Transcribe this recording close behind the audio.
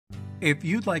If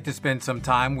you'd like to spend some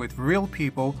time with real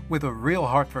people with a real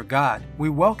heart for God,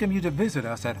 we welcome you to visit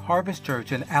us at Harvest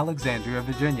Church in Alexandria,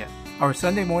 Virginia. Our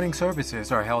Sunday morning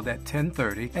services are held at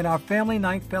 10:30, and our Family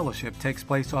Night Fellowship takes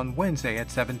place on Wednesday at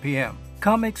 7 p.m.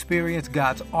 Come experience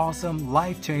God's awesome,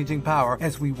 life-changing power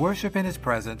as we worship in His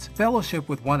presence, fellowship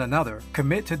with one another,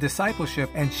 commit to discipleship,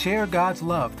 and share God's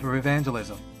love through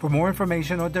evangelism. For more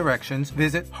information or directions,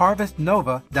 visit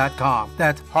harvestnova.com.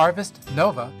 That's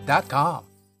harvestnova.com.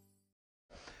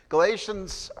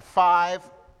 Galatians 5,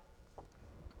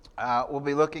 we'll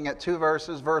be looking at two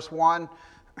verses. Verse 1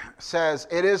 says,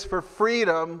 "It is for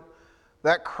freedom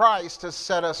that Christ has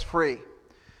set us free.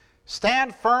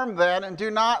 Stand firm then, and do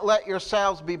not let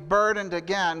yourselves be burdened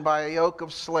again by a yoke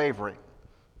of slavery."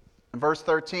 In verse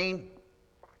 13,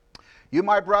 "You,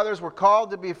 my brothers, were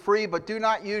called to be free, but do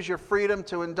not use your freedom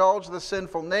to indulge the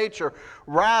sinful nature.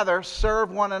 Rather,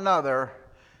 serve one another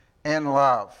in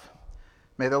love."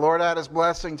 May the Lord add His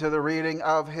blessing to the reading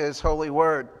of His holy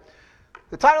word.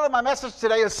 The title of my message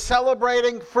today is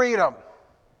Celebrating Freedom.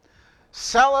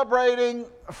 Celebrating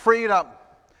freedom.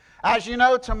 As you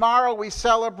know, tomorrow we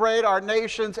celebrate our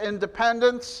nation's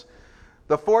independence.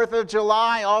 The 4th of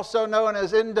July, also known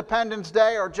as Independence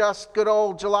Day or just good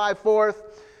old July 4th,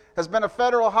 has been a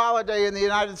federal holiday in the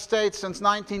United States since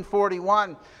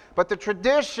 1941. But the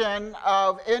tradition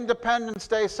of Independence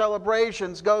Day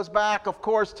celebrations goes back, of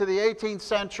course, to the 18th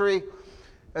century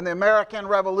and the American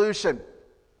Revolution.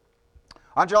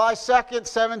 On July 2nd,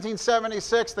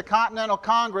 1776, the Continental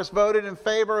Congress voted in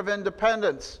favor of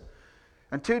independence.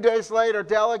 And 2 days later,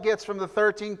 delegates from the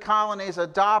 13 colonies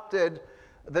adopted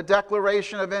the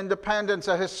Declaration of Independence,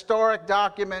 a historic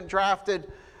document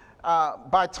drafted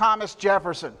by Thomas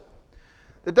Jefferson.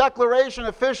 The Declaration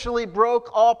officially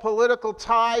broke all political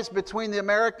ties between the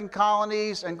American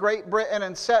colonies and Great Britain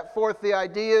and set forth the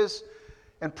ideas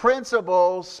and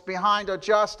principles behind a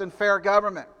just and fair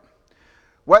government.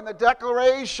 When the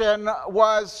Declaration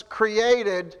was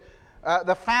created,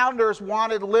 the founders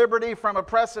wanted liberty from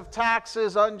oppressive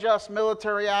taxes, unjust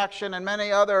military action, and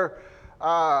many other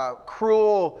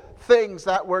cruel things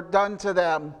that were done to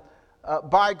them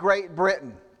by Great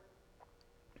Britain.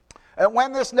 And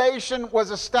when this nation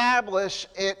was established,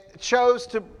 it chose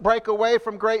to break away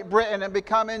from Great Britain and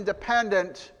become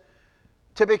independent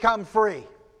to become free.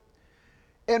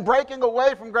 In breaking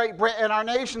away from Great Britain, our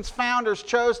nation's founders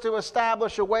chose to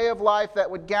establish a way of life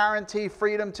that would guarantee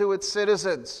freedom to its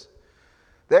citizens.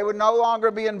 They would no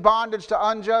longer be in bondage to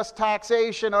unjust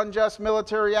taxation, unjust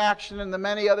military action, and the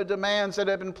many other demands that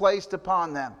have been placed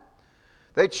upon them.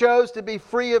 They chose to be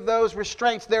free of those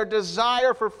restraints. Their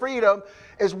desire for freedom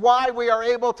is why we are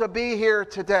able to be here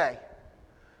today.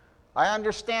 I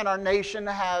understand our nation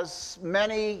has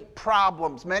many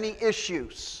problems, many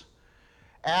issues,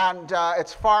 and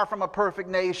it's far from a perfect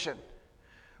nation.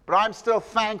 But I'm still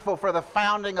thankful for the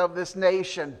founding of this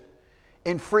nation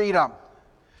in freedom.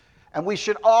 And we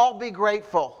should all be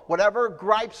grateful. Whatever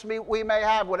gripes we may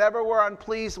have, whatever we're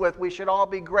unpleased with, we should all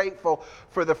be grateful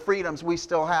for the freedoms we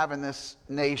still have in this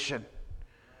nation.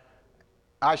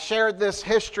 I shared this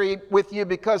history with you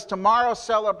because tomorrow's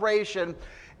celebration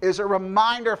is a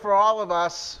reminder for all of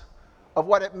us of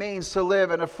what it means to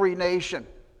live in a free nation.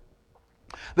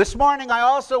 This morning, I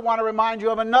also want to remind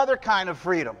you of another kind of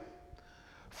freedom.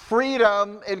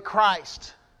 Freedom in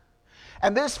Christ.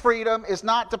 And this freedom is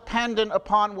not dependent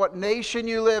upon what nation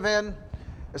you live in.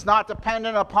 It's not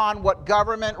dependent upon what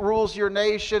government rules your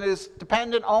nation. It is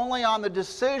dependent only on the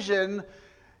decision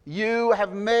you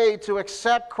have made to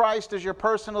accept Christ as your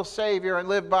personal Savior and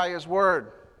live by His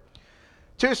Word.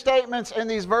 Two statements in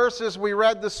these verses we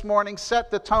read this morning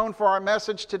set the tone for our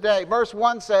message today. Verse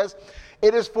 1 says,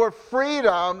 "It is for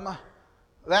freedom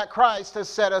that Christ has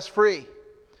set us free."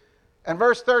 And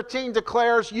verse 13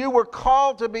 declares, "You were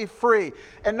called to be free."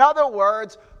 In other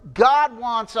words, God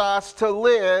wants us to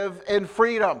live in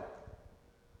freedom.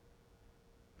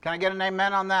 Can I get an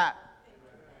amen on that?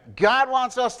 God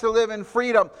wants us to live in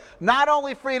freedom. Not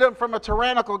only freedom from a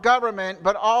tyrannical government,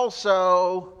 but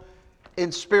also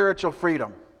in spiritual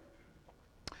freedom.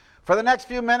 For the next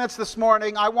few minutes this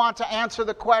morning, I want to answer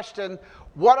the question,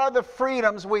 what are the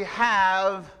freedoms we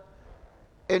have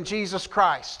in Jesus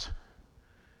Christ?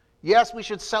 Yes, we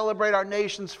should celebrate our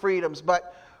nation's freedoms,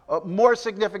 but more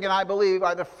significant, I believe,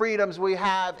 are the freedoms we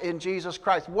have in Jesus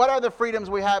Christ. What are the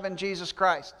freedoms we have in Jesus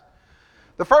Christ?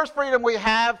 The first freedom we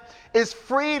have is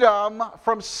freedom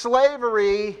from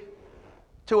slavery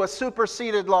to a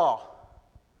superseded law.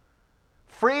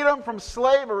 Freedom from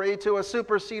slavery to a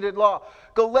superseded law.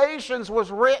 Galatians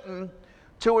was written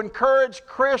to encourage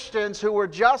Christians who were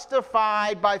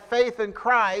justified by faith in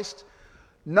Christ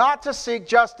not to seek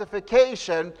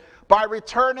justification, by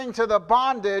returning to the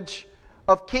bondage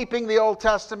of keeping the Old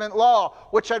Testament law,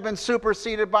 which had been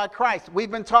superseded by Christ.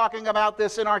 We've been talking about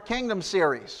this in our Kingdom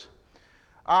series.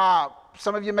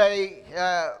 Some of you may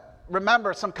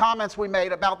remember some comments we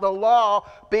made about the law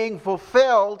being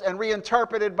fulfilled and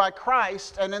reinterpreted by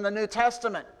Christ and in the New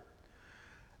Testament.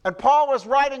 And Paul was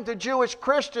writing to Jewish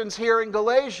Christians here in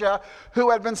Galatia who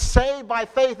had been saved by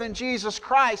faith in Jesus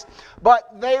Christ,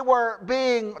 but they were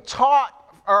being taught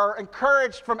or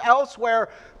encouraged from elsewhere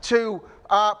to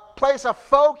place a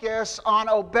focus on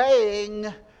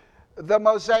obeying the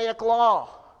Mosaic law.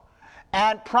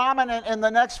 And prominent in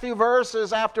the next few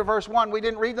verses after verse 1, we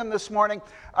didn't read them this morning,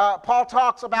 Paul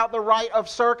talks about the rite of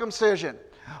circumcision,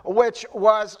 which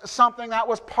was something that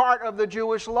was part of the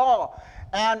Jewish law.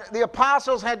 And the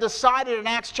apostles had decided in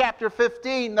Acts chapter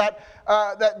 15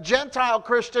 that Gentile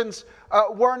Christians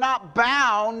were not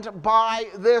bound by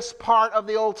this part of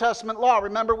the Old Testament law.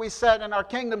 Remember, we said in our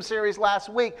Kingdom series last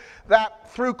week that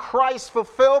through Christ's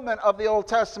fulfillment of the Old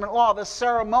Testament law, the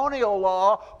ceremonial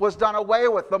law was done away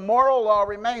with. The moral law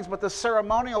remains, but the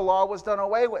ceremonial law was done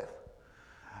away with.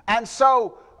 And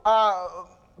so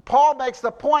Paul makes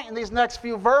the point in these next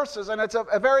few verses, and it's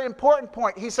a very important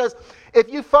point. He says, if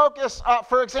you focus,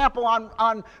 for example,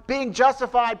 on being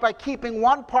justified by keeping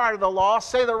one part of the law,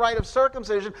 say the rite of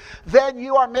circumcision, then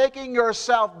you are making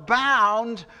yourself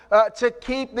bound to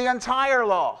keep the entire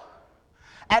law.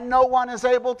 And no one is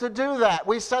able to do that.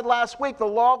 We said last week the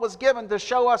law was given to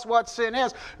show us what sin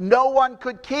is. No one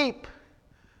could keep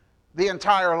the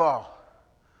entire law.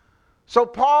 So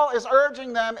Paul is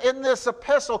urging them in this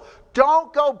epistle,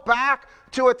 don't go back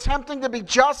to attempting to be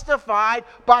justified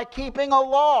by keeping a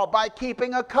law, by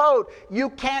keeping a code. You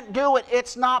can't do it.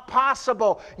 It's not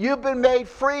possible. You've been made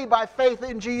free by faith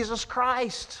in Jesus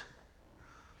Christ.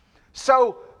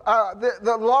 So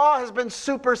the law has been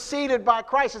superseded by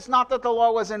Christ. It's not that the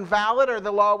law was invalid or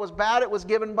the law was bad. It was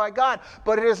given by God.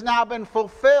 But it has now been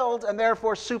fulfilled and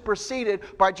therefore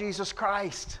superseded by Jesus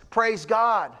Christ. Praise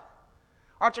God.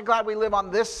 Aren't you glad we live on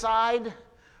this side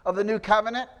of the new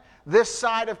covenant? This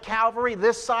side of Calvary,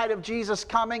 this side of Jesus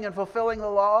coming and fulfilling the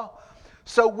law?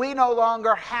 So we no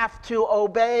longer have to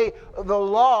obey the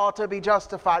law to be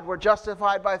justified. We're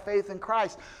justified by faith in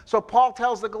Christ. So Paul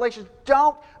tells the Galatians,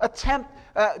 don't attempt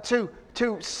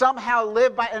to somehow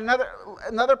live by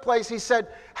another place. He said,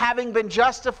 having been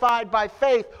justified by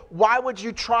faith, why would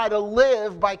you try to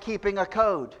live by keeping a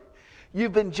code?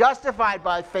 You've been justified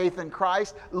by faith in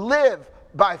Christ. Live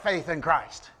by faith in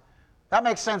Christ. That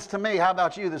makes sense to me. How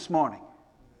about you this morning?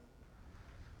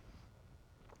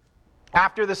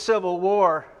 After the Civil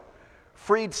War,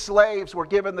 freed slaves were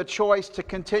given the choice to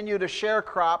continue to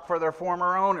sharecrop for their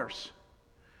former owners.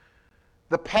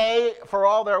 The pay for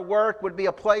all their work would be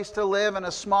a place to live and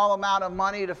a small amount of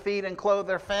money to feed and clothe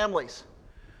their families.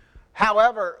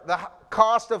 However, the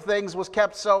cost of things was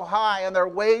kept so high and their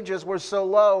wages were so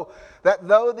low that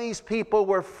though these people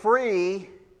were free,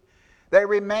 they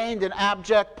remained in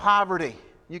abject poverty.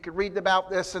 You could read about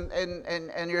this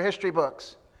in your history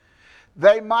books.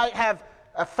 They might have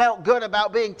felt good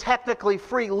about being technically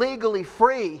free, legally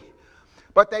free,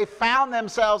 but they found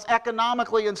themselves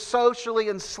economically and socially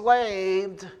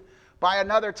enslaved by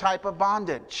another type of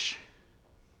bondage.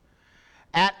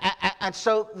 And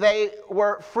so they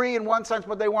were free in one sense,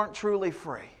 but they weren't truly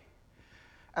free.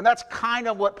 And that's kind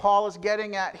of what Paul is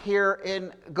getting at here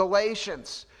in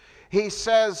Galatians. He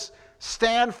says,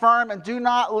 stand firm and do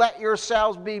not let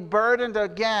yourselves be burdened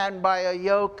again by a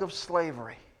yoke of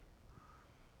slavery.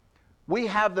 We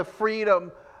have the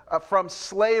freedom from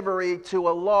slavery to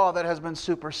a law that has been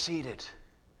superseded.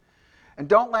 And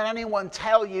don't let anyone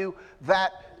tell you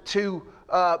that to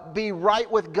be right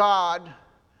with God,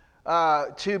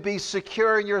 to be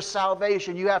secure in your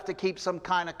salvation, you have to keep some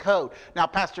kind of code. Now,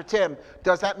 Pastor Tim,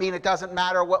 does that mean it doesn't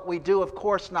matter what we do? Of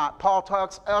course not. Paul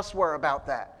talks elsewhere about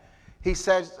that. He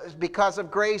says, because of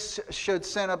grace should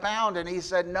sin abound? And he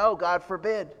said, no, God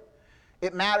forbid.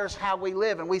 It matters how we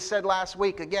live. And we said last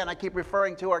week, again, I keep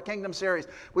referring to our Kingdom series,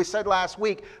 we said last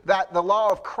week that the law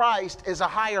of Christ is a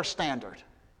higher standard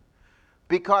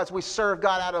because we serve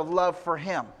God out of love for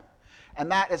Him. And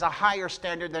that is a higher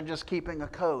standard than just keeping a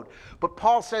code. But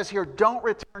Paul says here, don't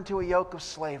return to a yoke of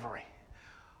slavery.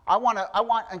 I want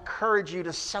to encourage you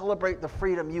to celebrate the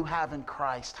freedom you have in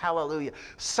Christ. Hallelujah.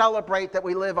 Celebrate that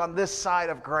we live on this side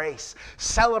of grace.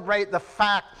 Celebrate the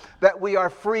fact that we are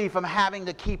free from having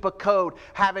to keep a code,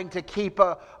 having to keep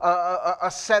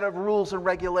a set of rules and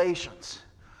regulations.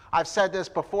 I've said this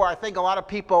before. I think a lot of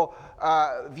people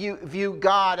view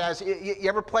God as, you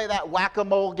ever play that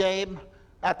whack-a-mole game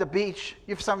at the beach?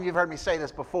 Some of you have heard me say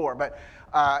this before, but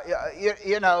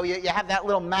you have that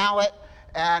little mallet,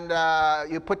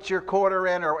 and you put your quarter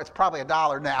in, or it's probably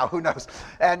 $1 now, who knows,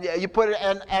 and you put it,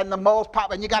 and the moles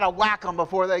pop, and you got to whack them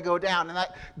before they go down, and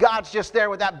God's just there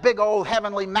with that big old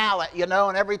heavenly mallet,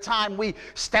 and every time we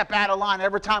step out of line,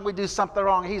 every time we do something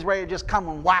wrong, he's ready to just come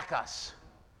and whack us.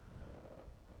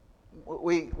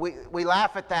 We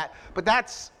laugh at that, but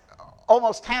that's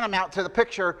almost tantamount to the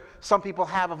picture some people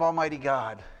have of Almighty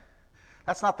God.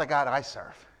 That's not the God I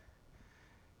serve.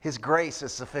 His grace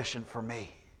is sufficient for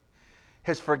me.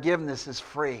 His forgiveness is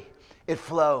free. It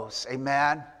flows.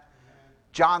 Amen?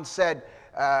 John said,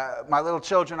 my little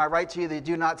children, I write to you that you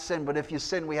do not sin, but if you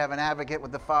sin, we have an advocate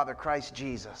with the Father, Christ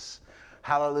Jesus.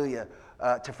 Hallelujah.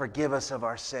 To forgive us of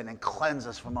our sin and cleanse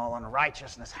us from all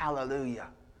unrighteousness. Hallelujah.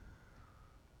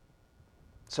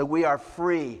 So we are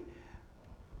free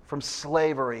from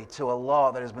slavery to a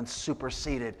law that has been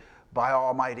superseded by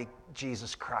Almighty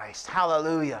Jesus Christ.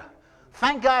 Hallelujah.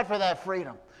 Thank God for that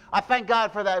freedom. I thank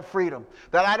God for that freedom,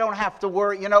 that I don't have to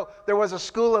worry. There was a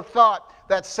school of thought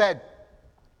that said,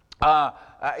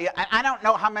 I don't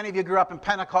know how many of you grew up in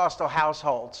Pentecostal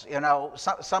households.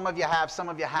 Some of you have, some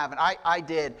of you haven't. I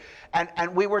did.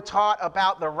 And we were taught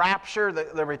about the rapture,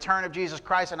 the return of Jesus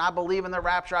Christ. And I believe in the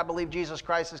rapture. I believe Jesus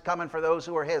Christ is coming for those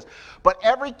who are his. But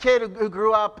every kid who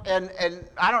grew up in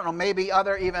I don't know, maybe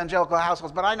other evangelical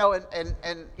households, but I know in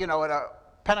a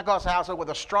Pentecostal household with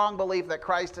a strong belief that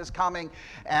Christ is coming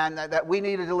and that we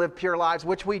needed to live pure lives,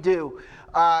 which we do,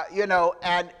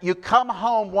 and you come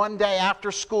home one day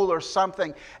after school or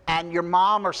something, and your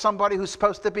mom or somebody who's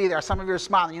supposed to be there, some of you are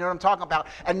smiling, you know what I'm talking about,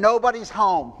 and nobody's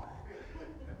home.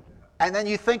 And then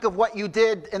you think of what you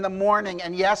did in the morning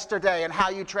and yesterday and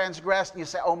how you transgressed, and you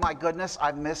say, oh my goodness,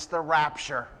 I've missed the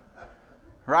rapture.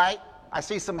 Right? I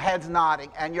see some heads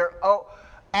nodding, and you're,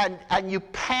 And you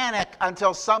panic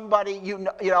until somebody,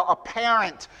 a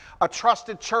parent, a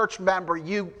trusted church member,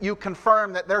 you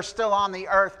confirm that they're still on the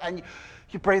earth, and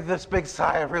you breathe this big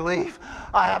sigh of relief.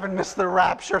 I haven't missed the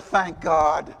rapture, thank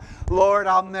God. Lord,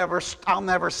 I'll never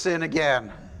sin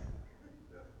again.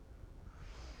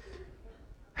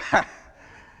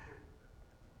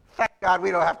 Thank God we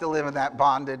don't have to live in that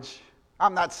bondage.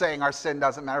 I'm not saying our sin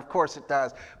doesn't matter. Of course it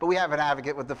does. But we have an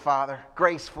advocate with the Father.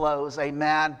 Grace flows.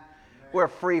 Amen. We're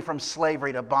free from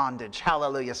slavery to bondage.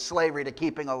 Hallelujah. Slavery to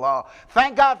keeping a law.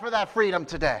 Thank God for that freedom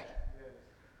today.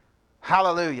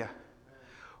 Hallelujah.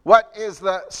 What is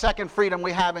the second freedom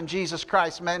we have in Jesus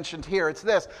Christ mentioned here? It's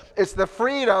this. It's the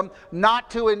freedom not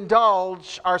to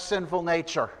indulge our sinful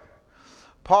nature.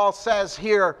 Paul says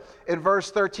here in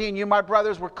verse 13, you, my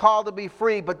brothers, were called to be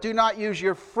free, but do not use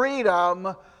your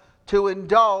freedom to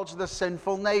indulge the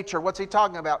sinful nature. What's he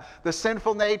talking about? The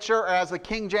sinful nature, or as the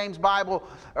King James Bible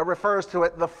refers to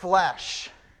it, the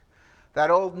flesh. That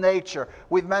old nature.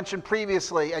 We've mentioned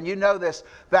previously, and you know this,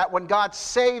 that when God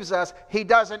saves us, he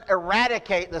doesn't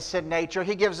eradicate the sin nature.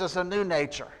 He gives us a new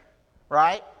nature.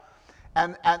 Right?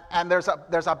 And there's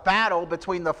a battle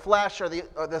between the flesh or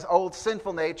this old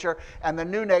sinful nature and the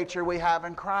new nature we have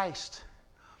in Christ.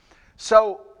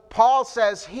 So Paul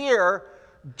says here,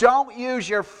 don't use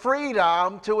your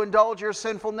freedom to indulge your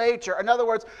sinful nature. In other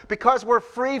words, because we're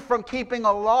free from keeping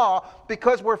a law,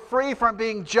 because we're free from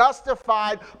being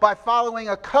justified by following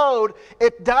a code,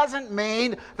 it doesn't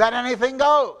mean that anything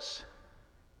goes.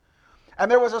 And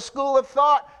there was a school of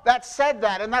thought that said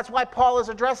that, and that's why Paul is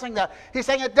addressing that. He's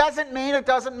saying it doesn't mean it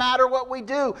doesn't matter what we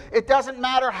do. It doesn't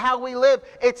matter how we live.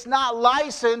 It's not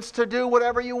licensed to do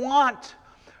whatever you want.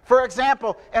 For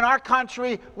example, in our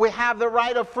country, we have the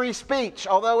right of free speech,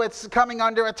 although it's coming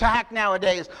under attack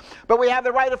nowadays. But we have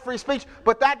the right of free speech,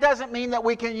 but that doesn't mean that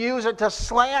we can use it to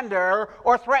slander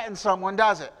or threaten someone,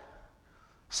 does it?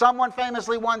 Someone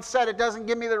famously once said, it doesn't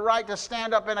give me the right to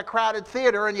stand up in a crowded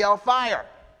theater and yell fire.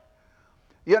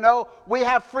 We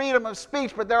have freedom of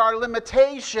speech, but there are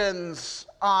limitations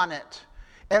on it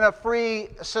in a free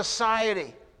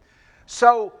society.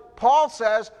 So Paul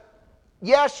says,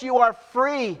 yes, you are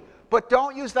free, but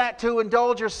don't use that to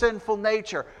indulge your sinful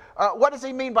nature. What does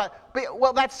he mean by?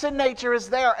 Well, that sin nature is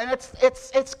there, and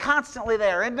it's constantly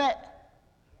there, isn't it?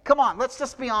 Come on, let's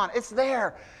just be honest. It's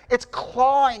there. It's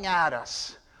clawing at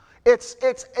us. It's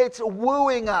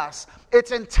wooing us.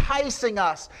 It's enticing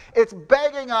us. It's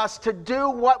begging us to do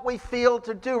what we feel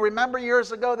to do. Remember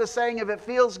years ago the saying, if it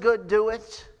feels good, do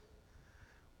it?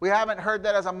 We haven't heard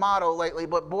that as a motto lately,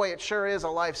 but boy, it sure is a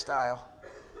lifestyle.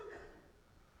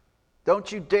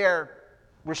 Don't you dare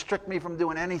restrict me from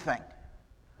doing anything.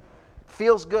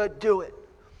 Feels good, do it.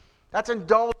 That's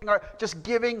indulging just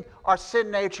giving our sin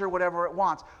nature whatever it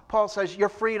wants. Paul says your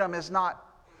freedom is not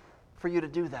for you to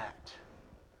do that.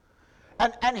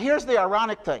 And here's the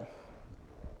ironic thing.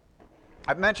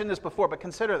 I've mentioned this before, but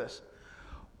consider this.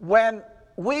 When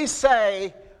we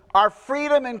say our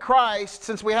freedom in Christ,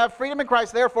 since we have freedom in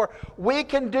Christ, therefore we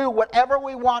can do whatever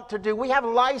we want to do. We have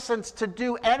license to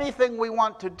do anything we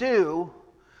want to do.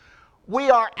 We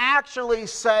are actually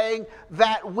saying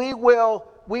that we will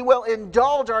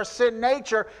indulge our sin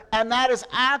nature, and that is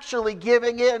actually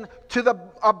giving in to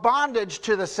a bondage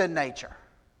to the sin nature.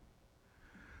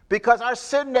 Because our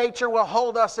sin nature will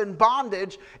hold us in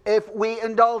bondage if we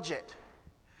indulge it.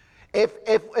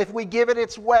 If we give it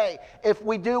its way, if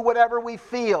we do whatever we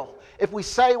feel, if we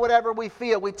say whatever we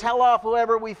feel, we tell off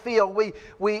whoever we feel, we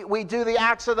do the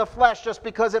acts of the flesh just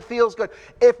because it feels good.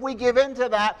 If we give in to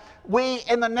that, we,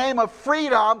 in the name of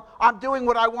freedom, I'm doing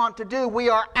what I want to do, we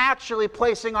are actually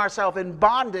placing ourselves in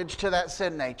bondage to that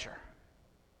sin nature.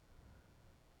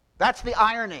 That's the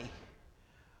irony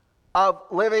of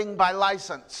living by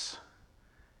license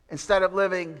instead of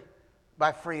living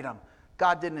by freedom.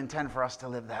 God didn't intend for us to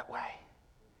live that way.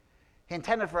 He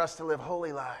intended for us to live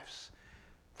holy lives.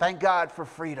 Thank God for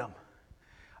freedom.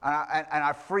 And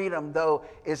our freedom, though,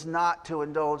 is not to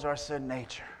indulge our sin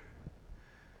nature.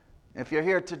 If you're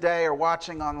here today or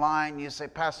watching online, you say,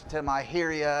 Pastor Tim, I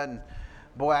hear you, and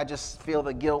boy, I just feel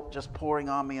the guilt just pouring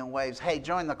on me in waves. Hey,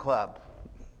 join the club.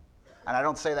 And I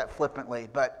don't say that flippantly,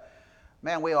 but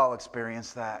man, we all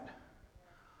experience that.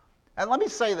 And let me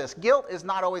say this, guilt is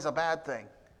not always a bad thing.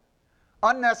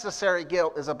 Unnecessary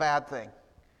guilt is a bad thing.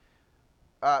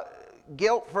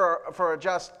 Guilt for a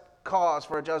just cause,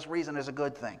 for a just reason, is a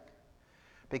good thing.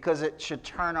 Because it should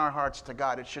turn our hearts to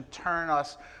God. It should turn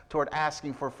us toward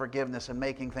asking for forgiveness and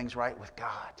making things right with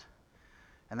God.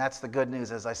 And that's the good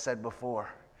news, as I said before,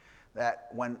 that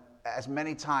when as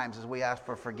many times as we ask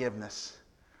for forgiveness,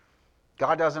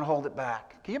 God doesn't hold it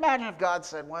back. Can you imagine if God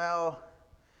said, well,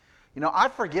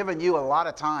 I've forgiven you a lot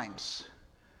of times.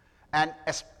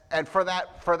 And for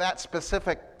that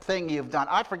specific thing you've done,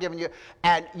 I've forgiven you,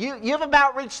 and you've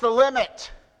about reached the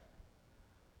limit.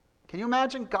 Can you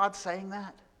imagine God saying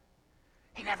that?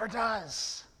 He never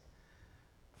does.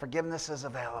 Forgiveness is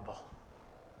available.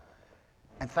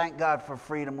 And thank God for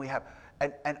freedom we have.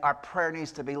 And our prayer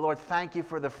needs to be, Lord, thank you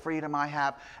for the freedom I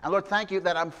have. And Lord, thank you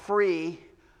that I'm free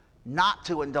not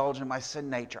to indulge in my sin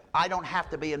nature. I don't have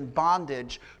to be in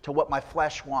bondage to what my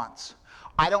flesh wants.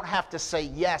 I don't have to say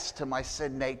yes to my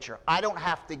sin nature. I don't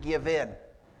have to give in.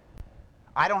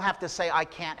 I don't have to say I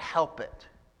can't help it.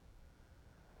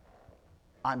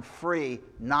 I'm free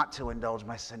not to indulge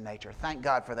my sin nature. Thank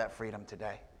God for that freedom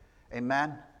today.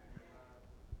 Amen?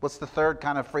 What's the third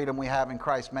kind of freedom we have in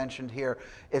Christ mentioned here?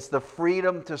 It's the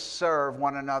freedom to serve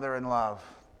one another in love.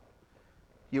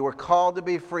 You were called to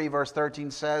be free, verse 13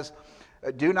 says.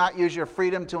 Do not use your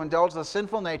freedom to indulge the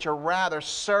sinful nature. Rather,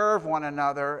 serve one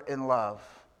another in love.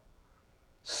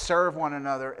 Serve one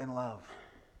another in love.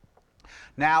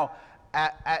 Now,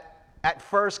 at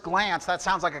first glance, that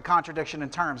sounds like a contradiction in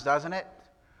terms, doesn't it?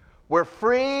 We're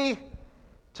free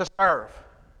to serve.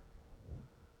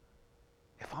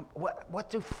 What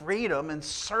do freedom and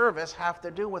service have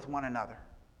to do with one another?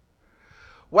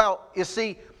 Well, you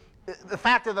see, the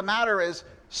fact of the matter is,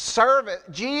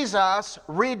 Jesus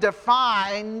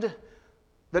redefined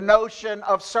the notion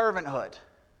of servanthood.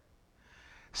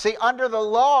 See, under the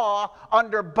law,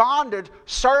 under bondage,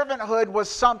 servanthood was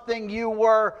something you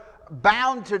were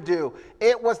bound to do.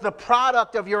 It was the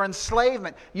product of your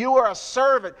enslavement. You were a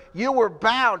servant. You were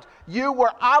bound. You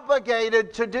were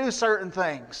obligated to do certain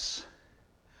things.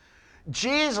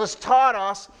 Jesus taught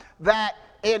us that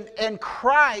in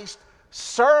Christ,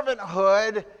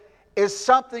 servanthood is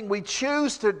something we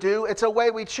choose to do. It's a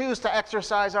way we choose to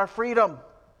exercise our freedom.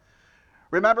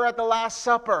 Remember at the Last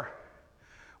Supper,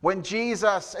 when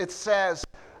Jesus, it says,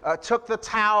 took the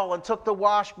towel and took the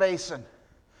wash basin,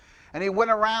 and he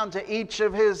went around to each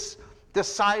of his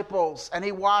disciples and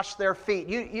he washed their feet.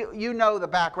 You know the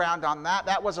background on that.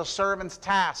 That was a servant's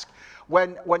task.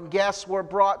 When guests were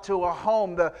brought to a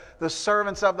home, the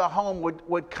servants of the home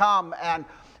would come, and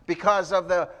because of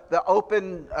the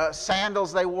open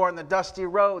sandals they wore and the dusty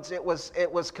roads, it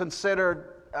was considered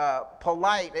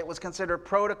polite. It was considered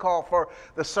protocol for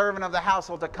the servant of the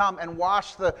household to come and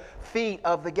wash the feet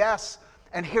of the guests.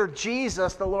 And here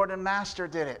Jesus, the Lord and Master,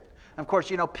 did it. And of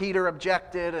course, Peter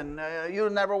objected, and you'll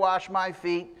never wash my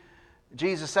feet.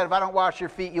 Jesus said, if I don't wash your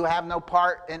feet, you have no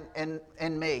part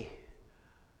in me.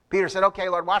 Peter said, okay,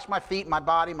 Lord, wash my feet, my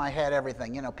body, my head,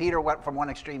 everything. Peter went from one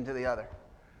extreme to the other.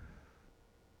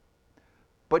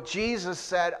 But Jesus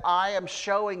said, I am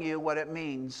showing you what it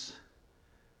means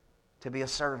to be a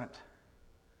servant.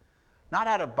 Not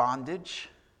out of bondage,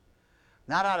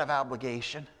 not out of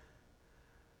obligation,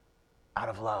 out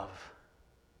of love.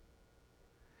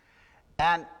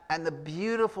 And the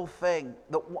beautiful thing,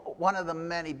 one of the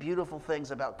many beautiful things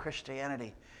about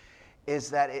Christianity is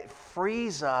that it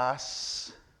frees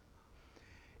us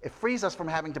from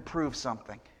having to prove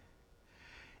something.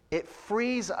 It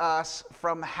frees us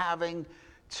from having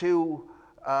to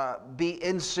be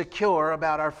insecure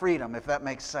about our freedom, if that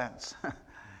makes sense.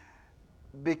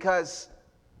 Because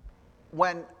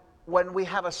when we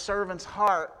have a servant's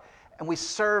heart and we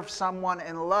serve someone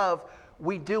in love,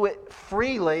 we do it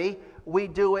freely, we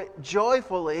do it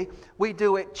joyfully, we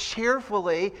do it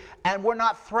cheerfully, and we're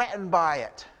not threatened by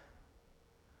it.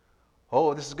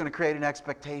 Oh, this is going to create an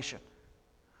expectation.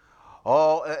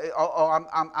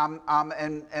 I'm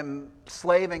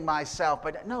enslaving myself.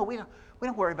 But no, we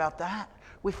don't worry about that.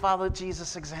 We follow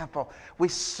Jesus' example. We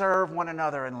serve one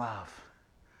another in love.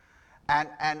 And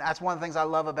that's one of the things I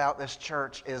love about this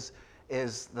church is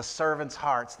the servants'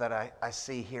 hearts that I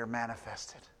see here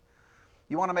manifested.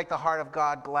 You want to make the heart of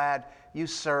God glad, you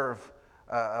serve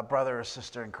a brother or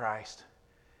sister in Christ.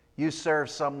 You serve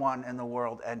someone in the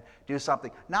world and do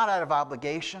something, not out of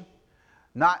obligation,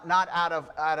 not out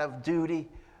of duty,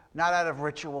 not out of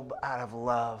ritual, but out of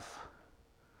love.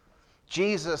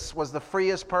 Jesus was the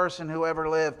freest person who ever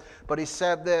lived, but he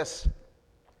said this.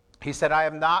 He said, I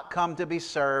have not come to be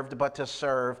served, but to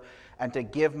serve and to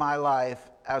give my life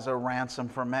as a ransom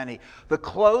for many. The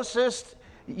closest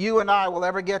you and I will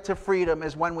ever get to freedom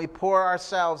is when we pour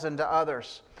ourselves into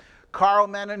others. Carl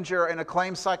Menninger, an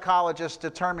acclaimed psychologist,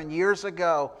 determined years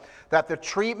ago that the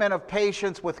treatment of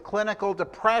patients with clinical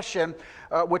depression,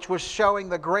 which was showing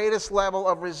the greatest level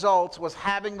of results, was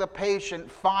having the patient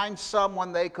find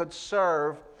someone they could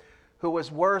serve who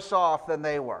was worse off than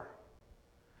they were.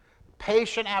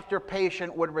 Patient after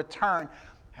patient would return,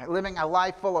 living a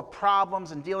life full of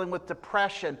problems and dealing with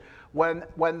depression.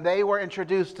 When they were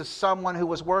introduced to someone who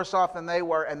was worse off than they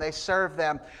were and they served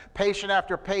them, patient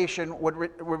after patient would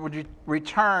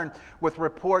return with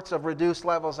reports of reduced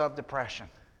levels of depression.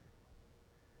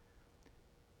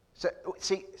 So,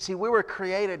 see, we were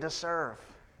created to serve.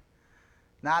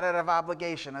 Not out of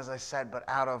obligation, as I said, but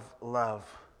out of love.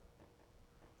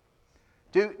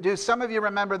 Do some of you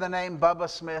remember the name Bubba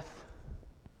Smith?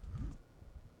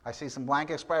 I see some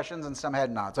blank expressions and some head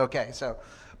nods. Okay, so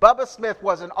Bubba Smith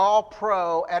was an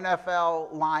all-pro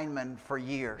NFL lineman for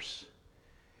years.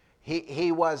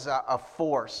 He was a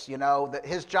force, you know.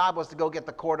 His job was to go get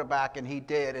the quarterback, and he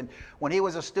did. And when he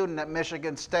was a student at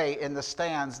Michigan State, in the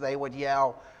stands, they would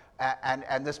yell,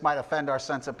 and this might offend our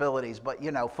sensibilities, but,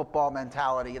 you know, football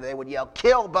mentality, they would yell,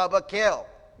 kill, Bubba, kill,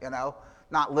 you know.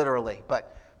 Not literally,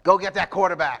 but go get that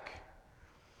quarterback.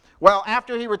 Well,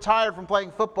 after he retired from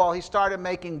playing football, he started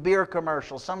making beer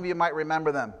commercials. Some of you might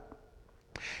remember them.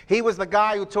 He was the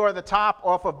guy who tore the top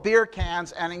off of beer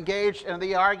cans and engaged in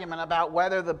the argument about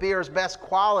whether the beer's best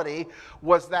quality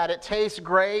was that it tastes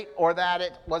great or that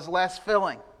it was less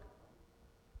filling.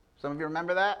 Some of you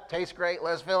remember that? Tastes great,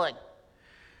 less filling.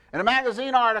 In a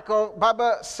magazine article,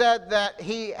 Bubba said that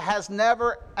he has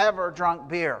never, ever drunk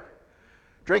beer.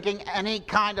 Drinking any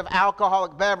kind of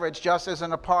alcoholic beverage just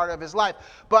isn't a part of his life.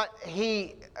 But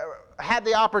he had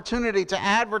the opportunity to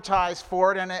advertise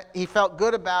for it, and he felt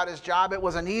good about his job. It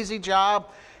was an easy job,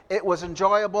 it was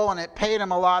enjoyable, and it paid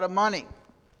him a lot of money.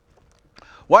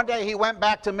 One day he went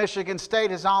back to Michigan State,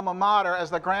 his alma mater,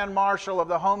 as the Grand Marshal of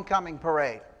the homecoming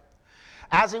parade.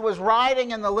 As he was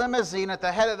riding in the limousine at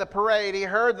the head of the parade, he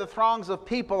heard the throngs of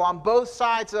people on both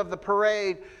sides of the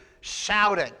parade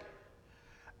shouting.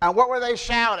 And what were they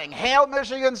shouting? Hail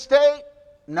Michigan State?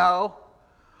 No.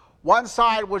 One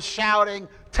side was shouting,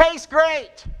 tastes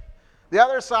great. The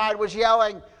other side was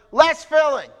yelling, less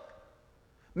filling.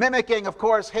 Mimicking, of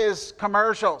course, his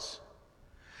commercials.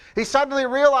 He suddenly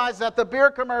realized that the beer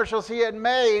commercials he had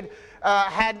made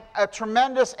had a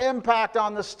tremendous impact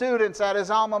on the students at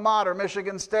his alma mater,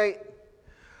 Michigan State.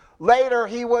 Later,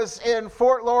 he was in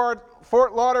Fort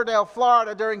Lauderdale,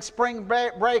 Florida during spring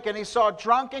break, and he saw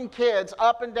drunken kids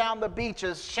up and down the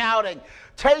beaches shouting,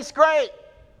 tastes great,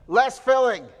 less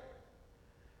filling.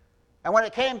 And when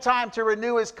it came time to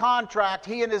renew his contract,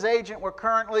 he and his agent were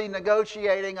currently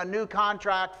negotiating a new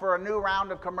contract for a new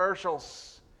round of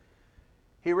commercials.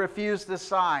 He refused to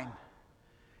sign,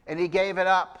 and he gave it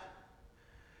up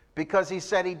because he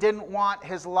said he didn't want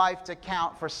his life to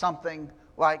count for something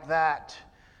like that.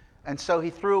 And so he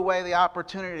threw away the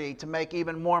opportunity to make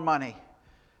even more money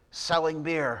selling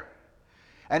beer.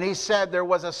 And he said there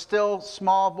was a still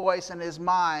small voice in his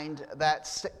mind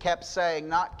that kept saying,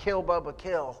 not kill, Bubba,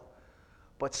 kill,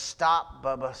 but stop,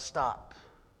 Bubba, stop.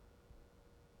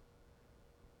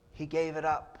 He gave it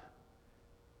up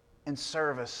in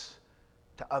service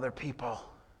to other people.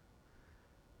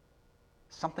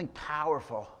 Something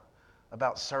powerful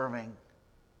about serving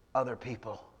other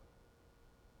people.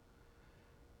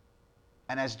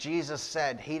 And as Jesus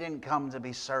said, he didn't come to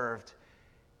be served,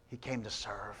 he came to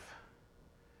serve.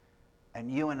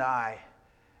 And you and I,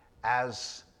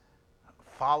 as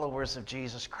followers of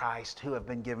Jesus Christ, who have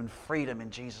been given freedom in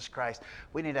Jesus Christ,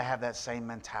 we need to have that same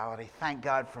mentality. Thank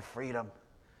God for freedom.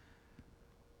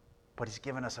 But he's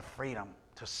given us a freedom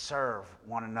to serve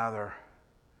one another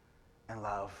in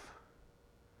love.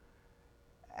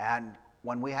 And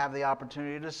when we have the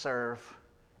opportunity to serve,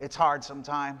 it's hard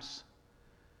sometimes.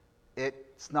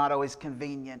 It's not always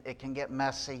convenient. It can get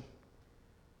messy.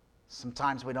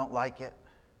 Sometimes we don't like it.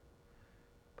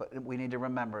 But we need to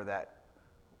remember that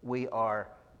we are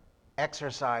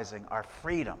exercising our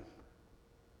freedom.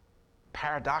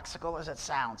 Paradoxical as it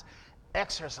sounds,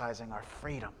 exercising our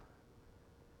freedom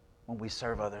when we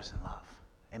serve others in love.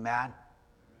 Amen?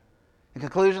 In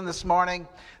conclusion this morning,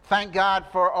 thank God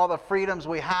for all the freedoms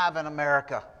we have in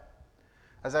America.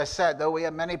 As I said, though we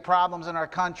have many problems in our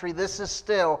country, this is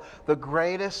still the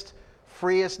greatest,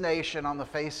 freest nation on the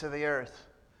face of the earth.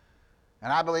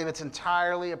 And I believe it's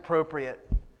entirely appropriate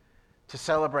to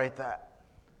celebrate that.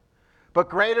 But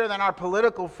greater than our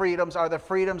political freedoms are the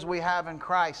freedoms we have in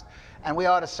Christ, and we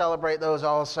ought to celebrate those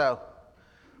also.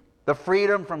 The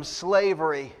freedom from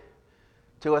slavery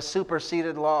to a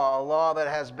superseded law, a law that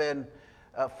has been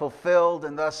fulfilled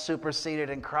and thus superseded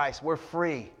in Christ. We're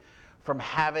free from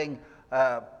having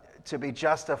to be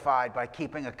justified by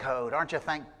keeping a code. Aren't you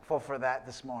thankful for that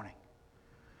this morning?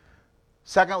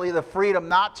 Secondly, the freedom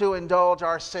not to indulge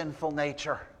our sinful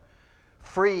nature.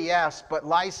 Free, yes, but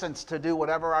licensed to do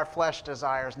whatever our flesh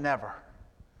desires, never.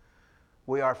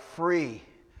 We are free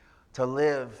to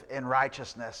live in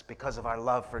righteousness because of our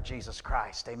love for Jesus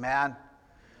Christ. Amen?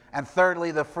 And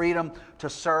thirdly, the freedom to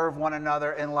serve one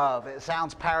another in love. It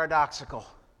sounds paradoxical,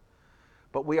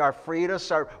 but we are free to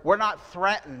serve. We're not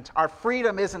threatened. Our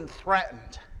freedom isn't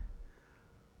threatened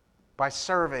by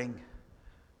serving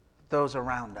those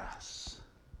around us.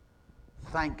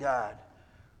 Thank God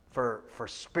for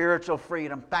spiritual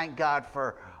freedom. Thank God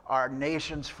for our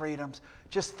nation's freedoms.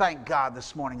 Just thank God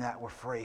this morning that we're free.